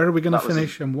 Where are we going to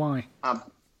finish and why?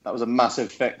 That was a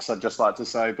massive fix, I'd just like to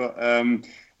say. But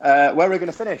where are we going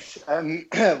to finish? We're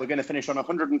going to finish on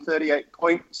 138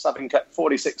 points, having kept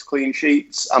 46 clean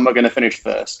sheets, and we're going to finish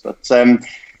first. But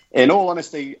in all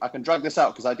honesty, I can drag this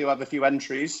out because I do have a few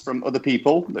entries from other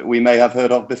people that we may have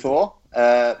heard of before.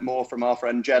 More from our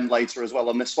friend Jen later as well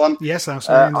on this one. Yes, I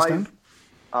understand.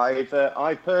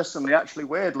 I personally, actually,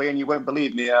 weirdly, and you won't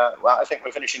believe me, I think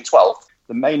we're finishing 12th.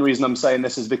 The main reason I'm saying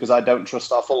this is because I don't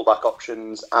trust our fullback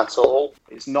options at all.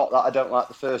 It's not that I don't like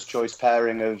the first choice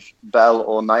pairing of Bell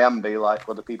or Nyambi like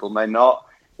other people may not.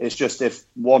 It's just if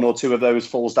one or two of those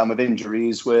falls down with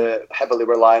injuries, we're heavily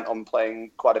reliant on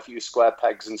playing quite a few square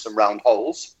pegs and some round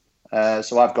holes.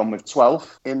 So I've gone with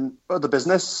 12th. In other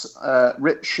business,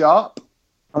 Rich Sharp.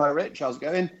 Hi Rich, how's it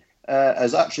going?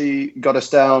 Has actually got us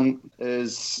down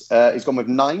as he's gone with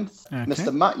 9th. Okay.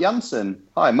 Mr. Matt Jansen.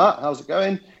 Hi Matt, how's it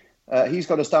going? He's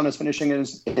got us down as finishing in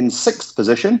 6th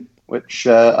position, which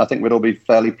I think we'd all be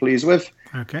fairly pleased with.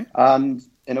 Okay. And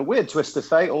in a weird twist of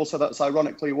fate, also that's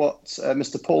ironically what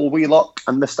Mr. Paul Wheelock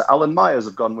and Mr. Alan Myers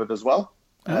have gone with as well.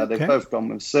 Okay. They've both gone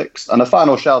with 6th. And a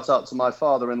final shout out to my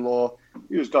father-in-law,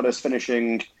 who's got us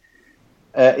finishing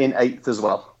in 8th as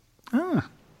well.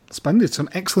 Splendid. Some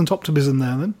excellent optimism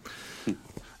there then.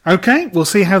 Okay, we'll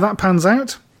see how that pans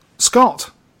out.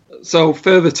 Scott. So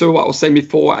further to what I was saying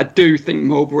before, I do think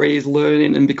Mowbray is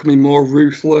learning and becoming more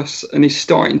ruthless and is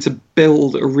starting to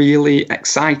build a really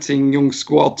exciting young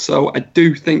squad. So I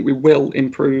do think we will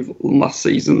improve on last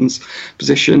season's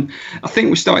position. I think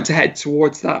we're starting to head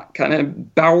towards that kind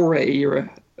of Bowery era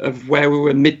of where we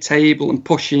were mid-table and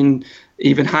pushing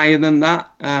even higher than that.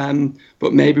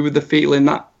 But maybe with the feeling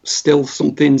that still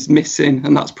something's missing,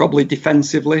 and that's probably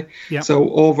defensively. Yep. So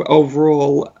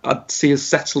overall, I'd see us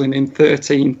settling in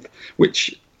 13th,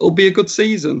 which will be a good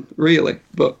season, really.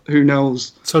 But who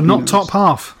knows? So not top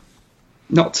half?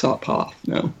 Not top half,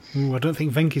 no. Ooh, I don't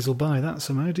think Venkis will buy that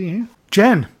somehow, do you?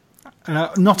 Jen,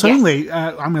 only,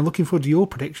 I'm looking forward to your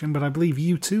prediction, but I believe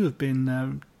you too have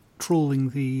been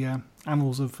trawling the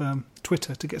annals of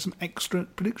Twitter to get some extra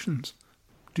predictions.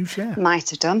 Do share. Might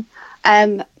have done.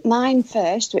 Mine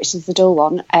first, which is the dull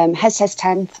one. Head says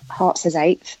 10th, heart says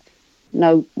 8th.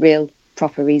 No real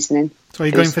proper reasoning. So are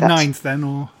you going for 9th then,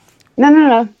 or?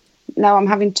 No, I'm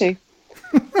having 2.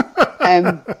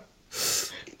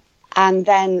 And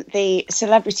then the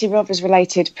Celebrity Rovers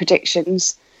related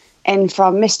predictions in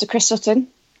from Mr. Chris Sutton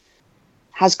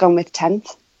has gone with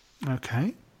 10th.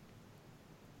 Okay.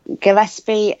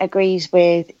 Gillespie agrees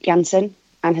with Jansen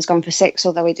and has gone for 6,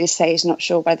 although he did say he's not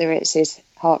sure whether it's his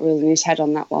heart ruling his head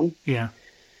on that one. Yeah.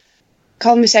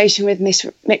 Conversation with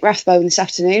Mick Rathbone this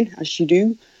afternoon, as you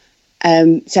do.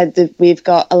 said that we've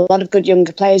got a lot of good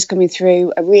younger players coming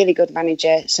through, a really good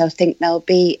manager, so I think they'll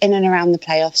be in and around the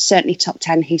playoffs, certainly top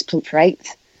 10. He's plumped for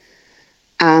 8th.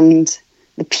 And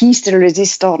the piece de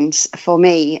resistance for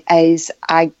me is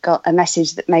I got a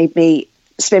message that made me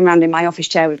spin around in my office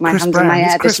chair with my hands in my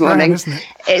hair this morning.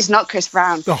 It's not Chris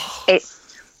Brown. Oh.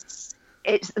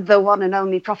 It's the one and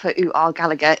only proper Ooh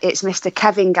Gallagher. It's Mr.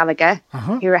 Kevin Gallagher,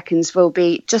 who reckons we'll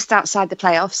be just outside the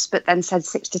playoffs, but then said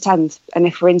 6th to 10th. And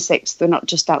if we're in 6th, we're not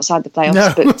just outside the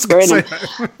playoffs, but we're in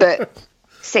them. But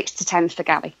 6th to 10th for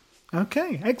Gally.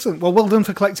 Okay, excellent. Well done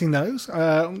for collecting those.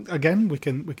 Again, we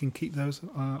can keep those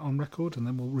on record, and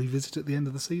then we'll revisit at the end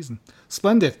of the season.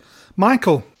 Splendid,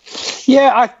 Michael.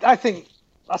 Yeah, I think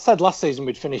I said last season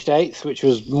we'd finished 8th, which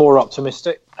was more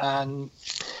optimistic, and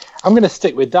I'm going to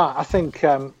stick with that. I think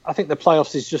the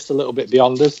playoffs is just a little bit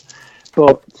beyond us,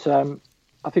 but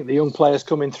I think the young players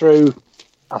coming through.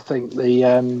 I think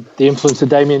the influence of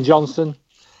Damian Johnson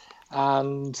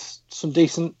and some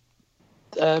decent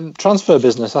transfer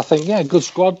business. I think good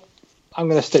squad. I'm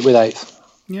going to stick with 8th.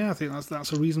 Yeah, I think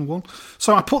that's a reasonable one.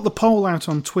 So I put the poll out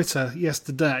on Twitter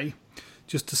yesterday,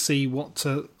 just to see what,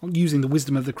 using the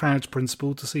wisdom of the crowds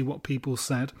principle, to see what people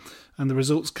said, and the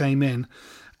results came in,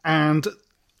 and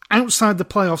outside the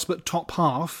playoffs but top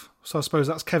half, so I suppose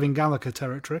that's Kevin Gallagher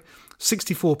territory,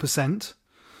 64%.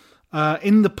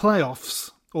 In the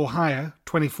playoffs or higher,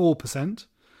 24%.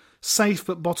 Safe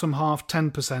but bottom half,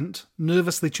 10%.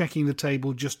 Nervously checking the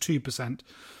table, just 2%.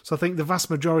 So I think the vast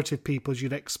majority of people, as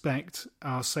you'd expect,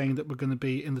 are saying that we're going to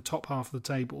be in the top half of the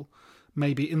table,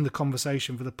 maybe in the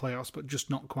conversation for the playoffs, but just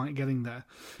not quite getting there.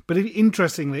 But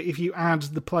interestingly, if you add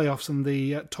the playoffs and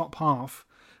the top half,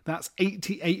 that's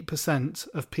 88%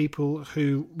 of people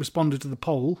who responded to the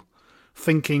poll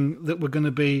thinking that we're going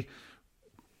to be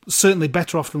certainly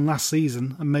better off than last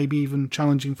season and maybe even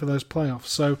challenging for those playoffs.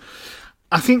 So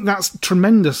I think that's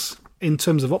tremendous in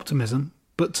terms of optimism.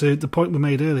 But to the point we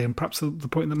made earlier, and perhaps the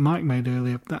point that Mike made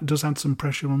earlier, that does add some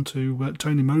pressure onto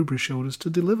Tony Mowbray's shoulders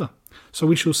to deliver. So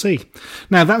we shall see.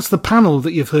 Now, that's the panel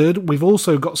that you've heard. We've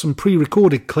also got some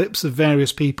pre-recorded clips of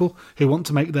various people who want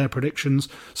to make their predictions.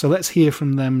 So let's hear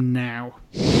from them now.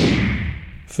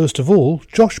 First of all,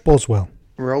 Josh Boswell.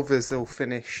 Rovers will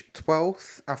finish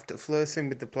 12th after flirting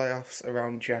with the playoffs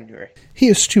around January.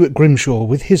 Here's Stuart Grimshaw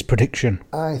with his prediction.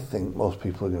 I think most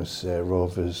people are going to say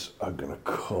Rovers are going to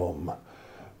come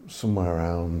somewhere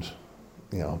around,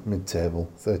 mid-table,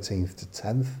 13th to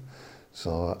 10th.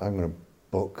 So I'm going to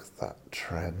book that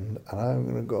trend, and I'm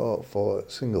going to go for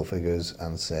single figures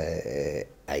and say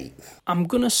 8th. I'm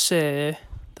going to say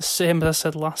the same as I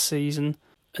said last season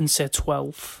and say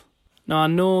 12th. Now, I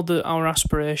know that our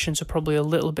aspirations are probably a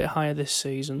little bit higher this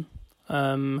season.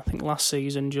 I think last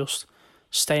season just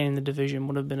staying in the division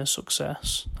would have been a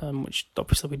success, which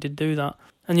obviously we did do that.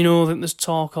 And I think there's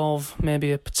talk of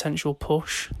maybe a potential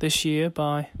push this year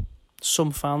by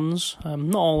some fans,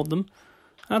 not all of them.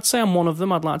 I'd say I'm one of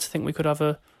them. I'd like to think we could have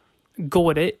a go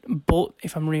at it, but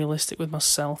if I'm realistic with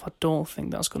myself, I don't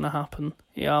think that's going to happen.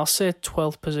 Yeah, I'll say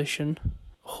 12th position.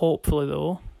 Hopefully,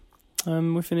 though,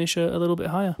 we finish a little bit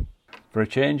higher. For a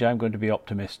change, I'm going to be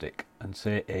optimistic and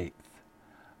say 8th.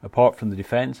 Apart from the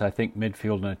defence, I think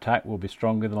midfield and attack will be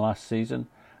stronger than last season,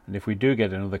 and if we do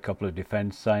get another couple of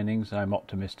defence signings, I'm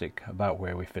optimistic about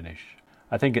where we finish.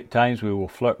 I think at times we will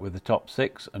flirt with the top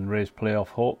 6 and raise playoff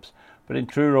hopes, but in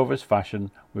true Rovers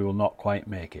fashion, we will not quite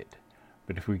make it.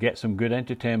 But if we get some good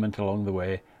entertainment along the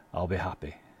way, I'll be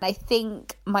happy. I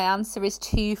think my answer is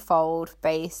twofold,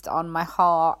 based on my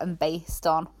heart and based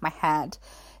on my head.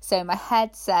 So my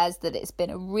head says that it's been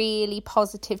a really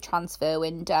positive transfer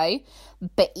window,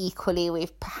 but equally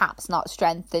we've perhaps not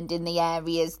strengthened in the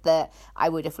areas that I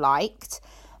would have liked.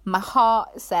 My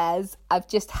heart says I've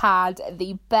just had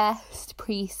the best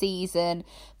pre-season,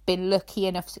 been lucky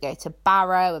enough to go to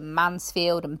Barrow and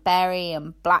Mansfield and Bury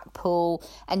and Blackpool,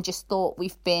 and just thought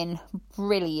we've been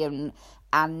brilliant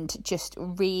and just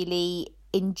really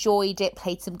enjoyed it,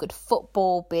 played some good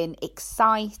football, been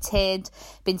excited,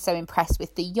 been so impressed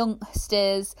with the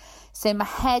youngsters. So my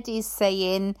head is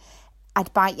saying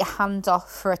I'd bite your hand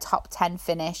off for a top 10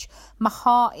 finish. My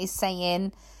heart is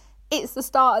saying it's the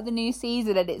start of the new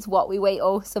season and it's what we wait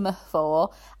all summer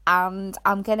for, and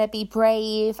I'm going to be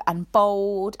brave and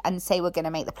bold and say we're going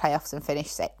to make the playoffs and finish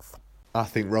 6th. I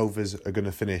think Rovers are going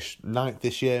to finish 9th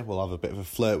this year. We'll have a bit of a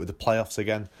flirt with the playoffs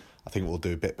again. I think we'll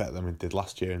do a bit better than we did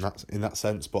last year in that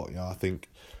sense. But I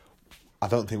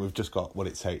don't think we've just got what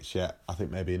it takes yet. I think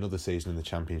maybe another season in the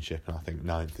Championship, and I think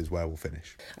 9th is where we'll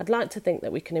finish. I'd like to think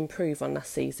that we can improve on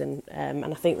last season, and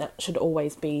I think that should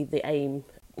always be the aim.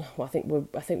 I think we're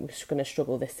going to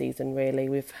struggle this season. Really,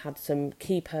 we've had some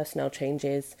key personnel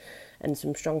changes, and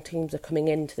some strong teams are coming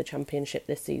into the Championship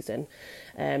this season.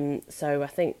 So I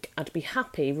think I'd be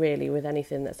happy really with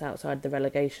anything that's outside the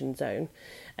relegation zone.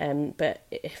 But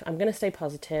if I'm going to stay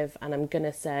positive, and I'm going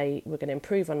to say we're going to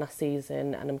improve on last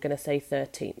season, and I'm going to say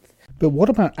 13th. But what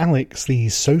about Alex, the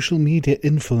social media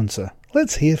influencer?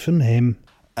 Let's hear from him.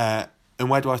 And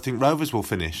where do I think Rovers will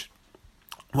finish?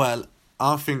 Well,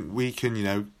 I think we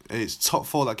can, it's top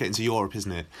 4 that get into Europe,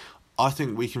 isn't it? I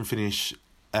think we can finish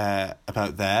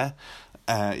about there,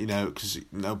 because,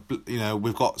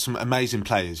 we've got some amazing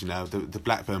players, the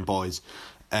Blackburn boys.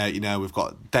 We've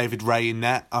got David Ray in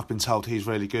net. I've been told he's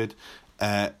really good.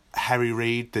 Harry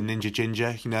Reid, the Ninja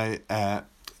Ginger, I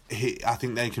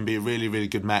think they can be a really, really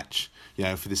good match,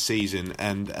 for the season.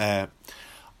 And,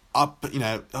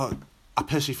 I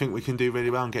personally think we can do really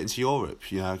well and get into Europe.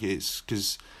 It's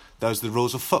because those are the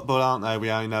rules of football, aren't they? We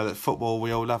all know that football,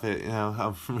 we all love it.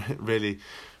 I'm really,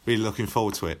 really looking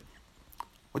forward to it.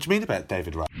 What do you mean about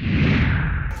David Wright?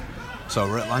 So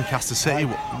we're at Lancaster City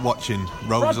watching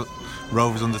Rovers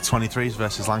under 23s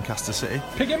versus Lancaster City.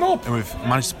 Pick him up. And we've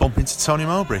managed to bump into Tony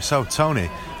Mowbray. So Tony,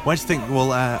 where do you think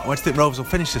Rovers will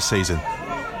finish this season?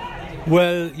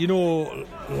 Well,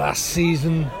 last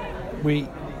season we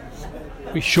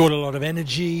showed a lot of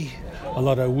energy, a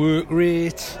lot of work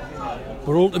rate,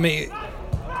 but ultimately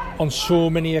on so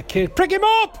many occasions, pick him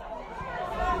up!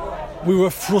 We were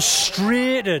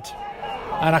frustrated,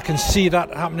 and I can see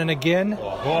that happening again.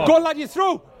 Go on, lad, you're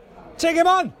through. Take him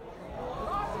on.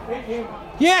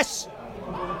 Yes.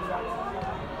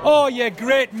 Oh, you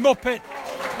great muppet.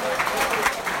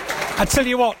 I tell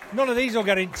you what, none of these will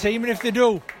get in team, and if they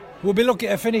do, we'll be lucky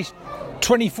to finish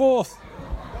 24th.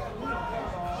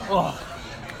 Oh.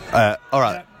 All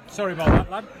right. Sorry about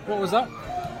that, lad. What was that?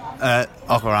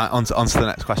 All right, on to the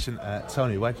next question.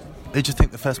 Tony, who do you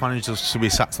think the first manager should be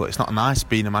sacked? It's not nice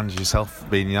being a manager yourself,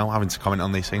 having to comment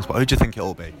on these things, but who do you think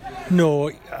it'll be?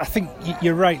 No, I think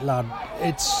you're right, lad.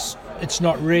 It's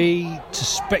not right to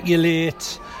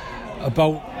speculate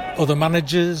about other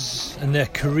managers and their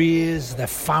careers, their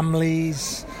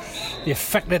families, the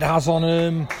effect it has on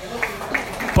them.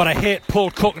 But I hate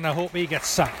Paul Cook, and I hope he gets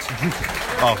sacked.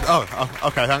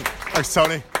 Okay, thanks,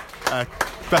 Tony.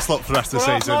 Best luck for the rest of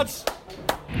the season. Lads.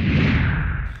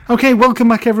 Okay, welcome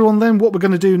back everyone then. What we're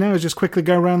going to do now is just quickly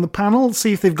go around the panel,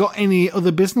 see if they've got any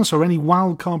other business or any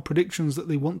wildcard predictions that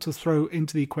they want to throw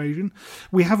into the equation.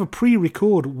 We have a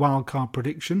pre-record wildcard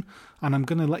prediction, and I'm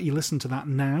going to let you listen to that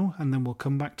now, and then we'll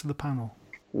come back to the panel.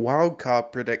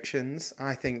 Wildcard predictions.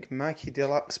 I think Mikey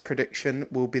Dillock's prediction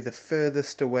will be the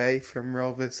furthest away from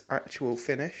Rovers' actual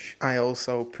finish. I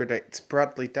also predict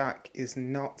Bradley Dack is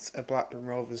not a Blackburn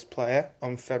Rovers player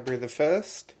on February the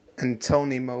 1st. And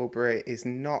Tony Mowbray is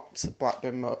not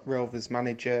Blackburn Rovers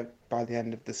manager by the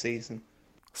end of the season.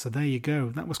 So there you go.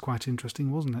 That was quite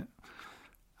interesting, wasn't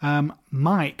it?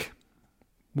 Mike,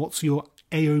 what's your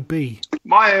AOB?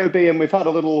 My AOB, and we've had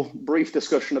a little brief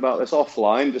discussion about this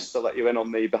offline, just to let you in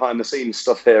on the behind-the-scenes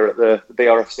stuff here at the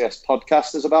BRFCS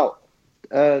podcast, is about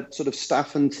sort of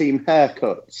staff and team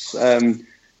haircuts.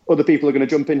 Other people are going to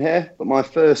jump in here, but my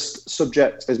first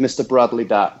subject is Mr. Bradley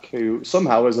Dack, who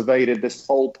somehow has evaded this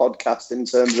whole podcast in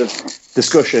terms of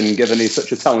discussion, given he's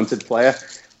such a talented player.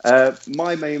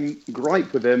 My main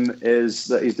gripe with him is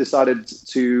that he's decided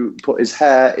to put his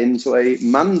hair into a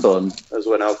man bun, as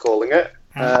we're now calling it.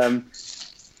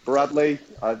 Bradley,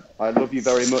 I love you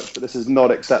very much, but this is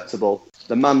not acceptable.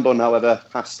 The man bun, however,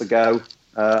 has to go,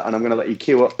 and I'm going to let you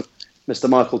queue up Mr.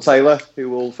 Michael Taylor, who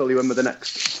will fill you in with the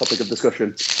next topic of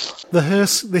discussion. The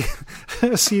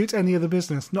hirsute, any other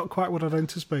business? Not quite what I'd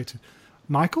anticipated.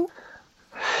 Michael?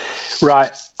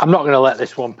 Right, I'm not going to let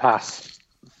this one pass.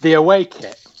 The away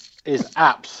kit is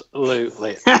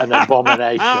absolutely an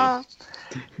abomination.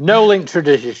 No link to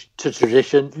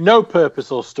tradition, no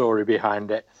purpose or story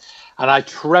behind it. And I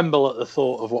tremble at the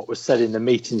thought of what was said in the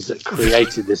meetings that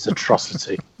created this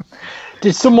atrocity.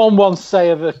 Did someone once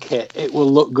say of a kit, it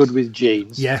will look good with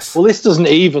jeans? Yes. Well, this doesn't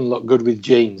even look good with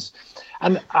jeans.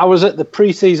 And I was at the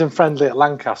pre-season friendly at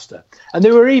Lancaster, and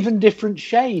there were even different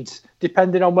shades,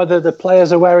 depending on whether the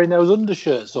players are wearing those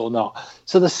undershirts or not.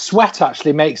 So the sweat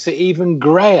actually makes it even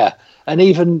greyer and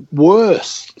even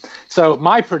worse. So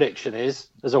my prediction is,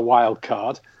 as a wild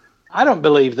card, I don't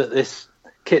believe that this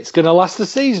kit's going to last the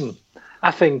season.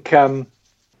 I think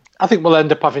we'll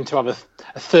end up having to have a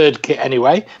third kit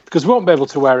anyway, because we won't be able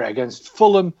to wear it against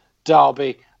Fulham,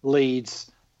 Derby,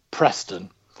 Leeds, Preston.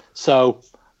 So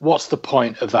what's the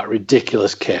point of that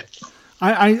ridiculous kit?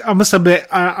 I must admit,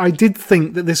 I did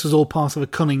think that this was all part of a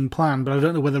cunning plan, but I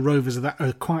don't know whether Rovers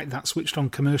are quite that switched on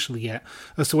commercially yet,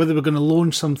 as to whether we're going to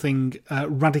launch something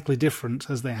radically different,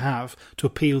 as they have, to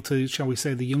appeal to, shall we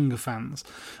say, the younger fans.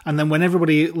 And then when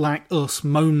everybody like us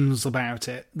moans about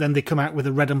it, then they come out with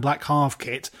a red and black half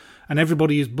kit, and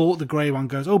everybody who's bought the grey one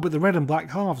goes, oh, but the red and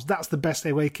black halves, that's the best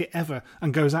away kit ever,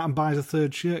 and goes out and buys a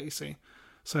third shirt, you see.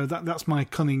 So that's my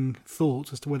cunning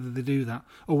thought as to whether they do that,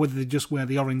 or whether they just wear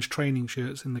the orange training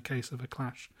shirts in the case of a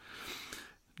clash.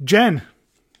 Jen,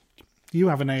 you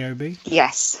have an AOB?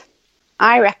 Yes.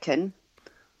 I reckon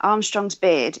Armstrong's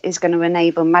beard is going to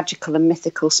enable magical and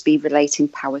mythical speed-relating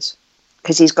powers,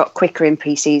 because he's got quicker in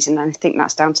pre-season, and I think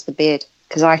that's down to the beard,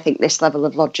 because I think this level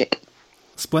of logic.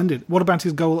 Splendid. What about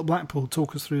his goal at Blackpool?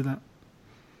 Talk us through that.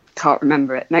 Can't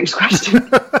remember it. Next question.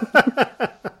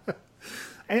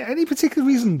 Any particular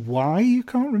reason why you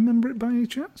can't remember it by any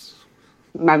chance?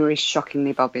 Memory's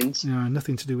shockingly bobbins. Yeah,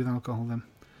 nothing to do with alcohol then.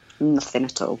 Nothing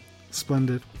at all.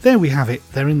 Splendid. There we have it.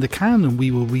 They're in the can, and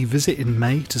we will revisit in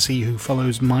May to see who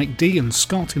follows Mike D and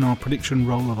Scott in our prediction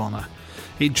roll of honour.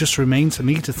 It just remains for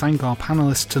me to thank our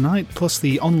panellists tonight, plus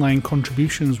the online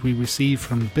contributions we received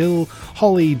from Bill,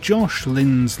 Holly, Josh,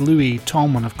 Linz, Louis,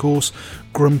 Tom, and of course,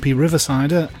 Grumpy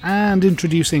Riversider, and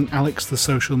introducing Alex, the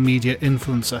social media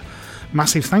influencer.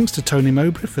 Massive thanks to Tony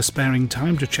Mowbray for sparing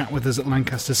time to chat with us at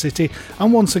Lancaster City,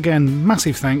 and once again,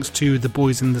 massive thanks to the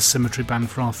Boys in the Symmetry Band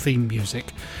for our theme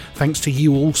music. Thanks to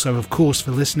you also, of course,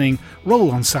 for listening.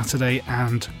 Roll on Saturday,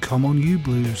 and come on you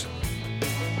Blues.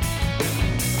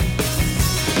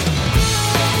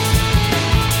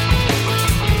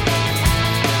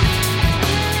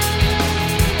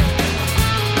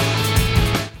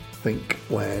 I think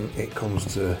when it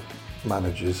comes to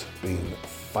managers being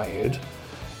fired,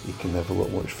 you can never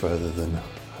look much further than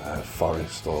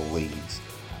Forest or Leeds.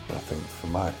 But I think for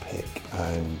my pick,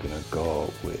 I'm going to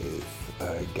go with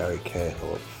Gary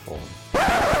Cahill at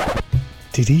Fulham.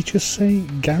 Did he just say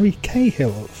Gary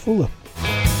Cahill at Fulham?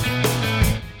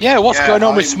 Yeah, what's going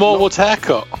on with Smallwood's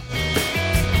haircut?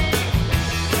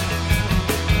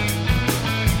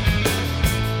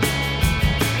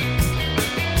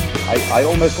 I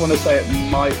almost want to say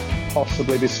it might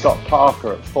possibly be Scott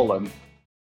Parker at Fulham.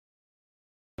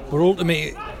 We're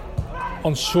ultimately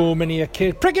on so many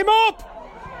occasions. Prick him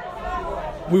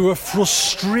up! We were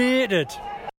frustrated.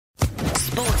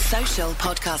 Sports Social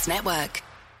Podcast Network.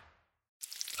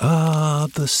 Ah,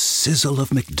 the sizzle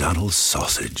of McDonald's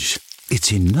sausage.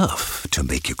 It's enough to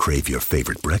make you crave your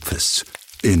favorite breakfasts.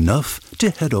 Enough to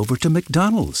head over to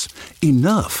McDonald's.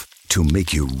 Enough to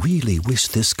make you really wish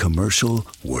this commercial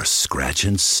were scratch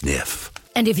and sniff.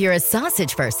 And if you're a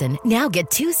sausage person, now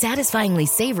get 2 satisfyingly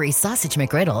savory sausage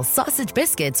McGriddles, sausage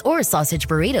biscuits, or sausage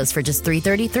burritos for just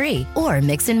 $3.33. Or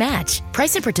mix and match.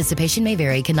 Price and participation may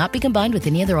vary. Cannot be combined with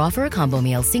any other offer or combo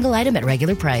meal. Single item at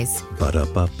regular price.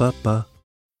 Ba-da-ba-ba-ba.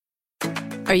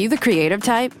 Are you the creative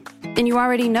type? Then you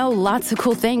already know lots of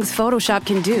cool things Photoshop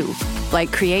can do.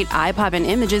 Like create eye-popping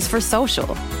images for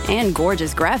social and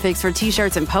gorgeous graphics for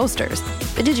t-shirts and posters.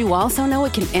 But did you also know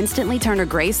it can instantly turn a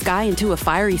gray sky into a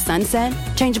fiery sunset,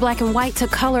 change black and white to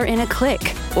color in a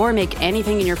click, or make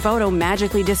anything in your photo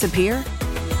magically disappear?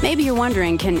 Maybe you're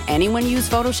wondering, can anyone use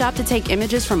Photoshop to take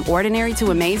images from ordinary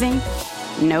to amazing?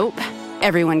 Nope,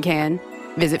 everyone can.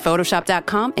 Visit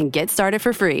Photoshop.com and get started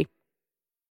for free.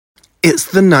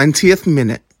 It's the 90th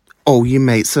minute. All your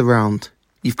mates around.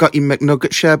 You've got your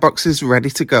McNugget share boxes ready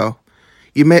to go.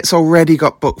 Your mate's already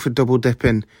got booked for double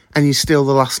dipping, and you steal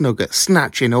the last nugget,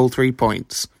 snatching all 3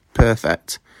 points.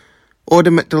 Perfect.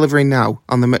 Order McDelivery now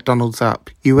on the McDonald's app.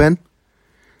 You in?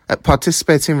 At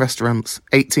participating restaurants,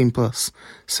 18 plus.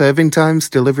 Serving times,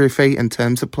 delivery fee and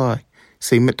terms apply.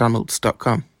 See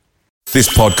mcdonalds.com. This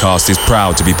podcast is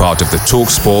proud to be part of the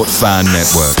TalkSport Fan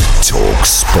Network.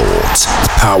 TalkSport.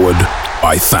 Powered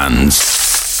by fans.